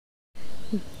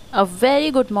A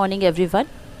very good morning, everyone.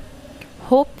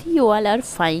 Hope you all are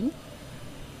fine.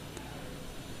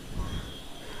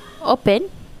 Open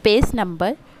page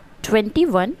number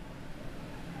 21.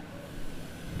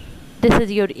 This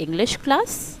is your English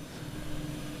class.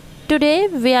 Today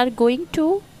we are going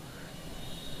to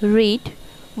read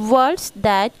words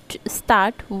that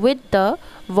start with the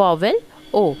vowel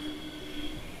O.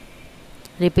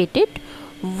 Repeat it.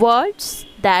 Words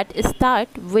that start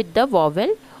with the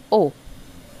vowel O.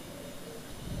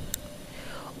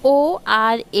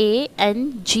 Orange,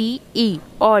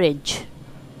 orange.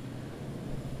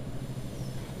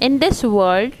 In this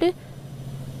word,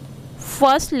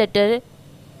 first letter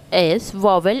is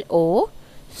vowel O.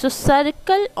 So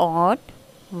circle on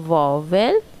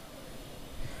vowel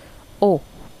O.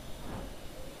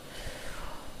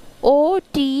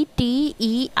 Otter,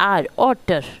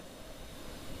 otter.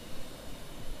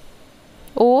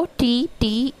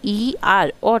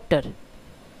 Otter, otter.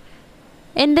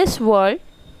 In this word,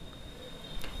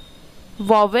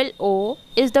 vowel O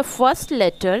is the first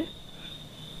letter,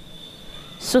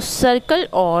 so circle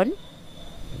on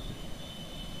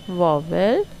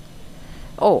vowel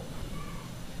O.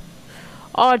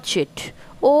 Orchid,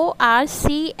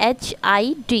 orchid,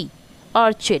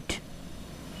 orchid.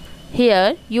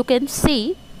 Here you can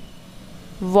see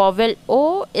vowel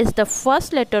O is the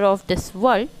first letter of this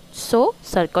word, so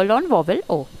circle on vowel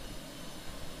O.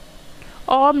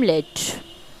 Omelette.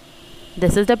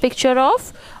 This is the picture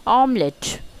of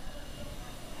omelette.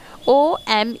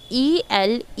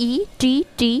 Omelette,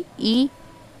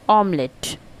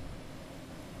 omelette.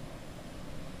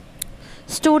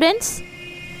 Students,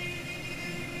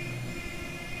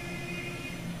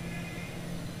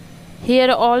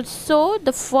 here also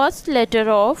the first letter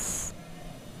of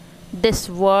this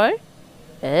word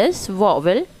is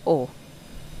vowel O.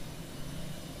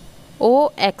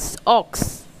 Ox,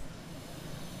 ox.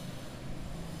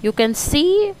 You can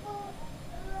see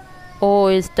O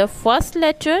is the first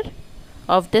letter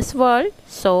of this word,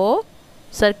 so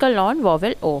circle on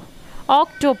vowel O.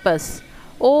 Octopus,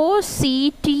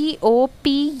 Octopus,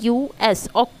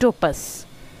 octopus.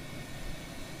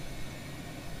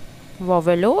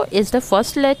 Vowel O is the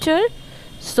first letter,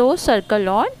 so circle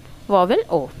on vowel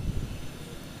O.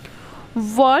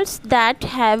 Words that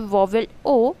have vowel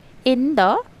O in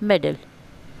the middle.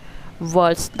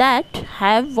 Words that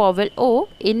have vowel O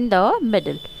in the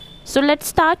middle. So let's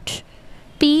start.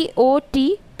 Pot,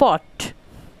 pot.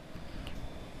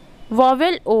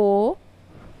 Vowel O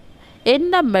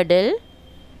in the middle,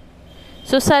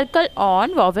 so circle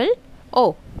on vowel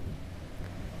O.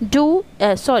 Doll,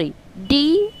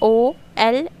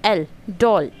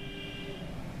 doll.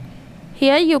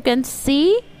 Here you can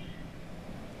see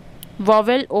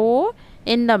vowel O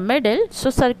in the middle, so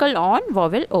circle on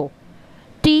vowel O.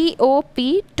 Top,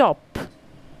 top.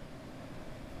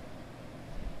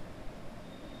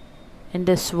 In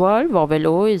this word, vowel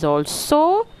O is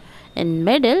also in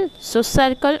middle, so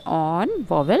circle on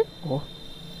vowel O.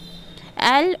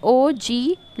 Log,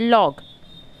 log.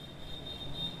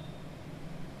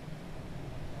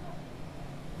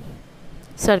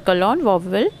 Circle on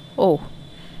vowel O.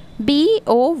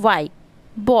 Boy,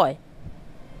 boy.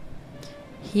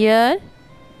 Here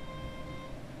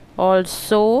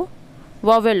also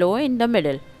vowel O in the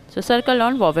middle, so circle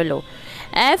on vowel O.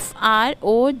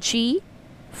 Frog,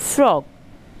 frog.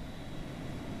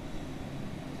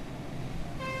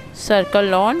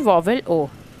 Circle on vowel O.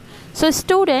 So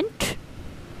student,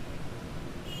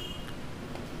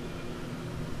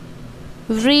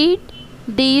 read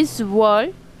these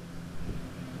words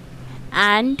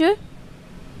and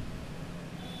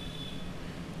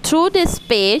through this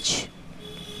page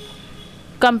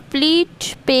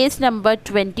complete page number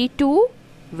 22,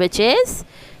 which is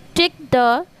tick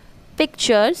the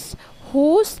pictures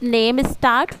whose name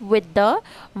start with the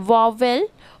vowel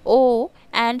O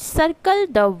and circle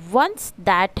the ones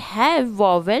that have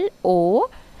vowel O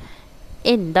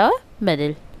in the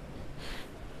middle.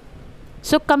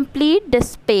 So complete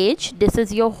this page. This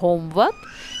is your homework.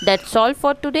 That's all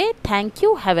for today. Thank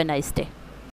you. Have a nice day.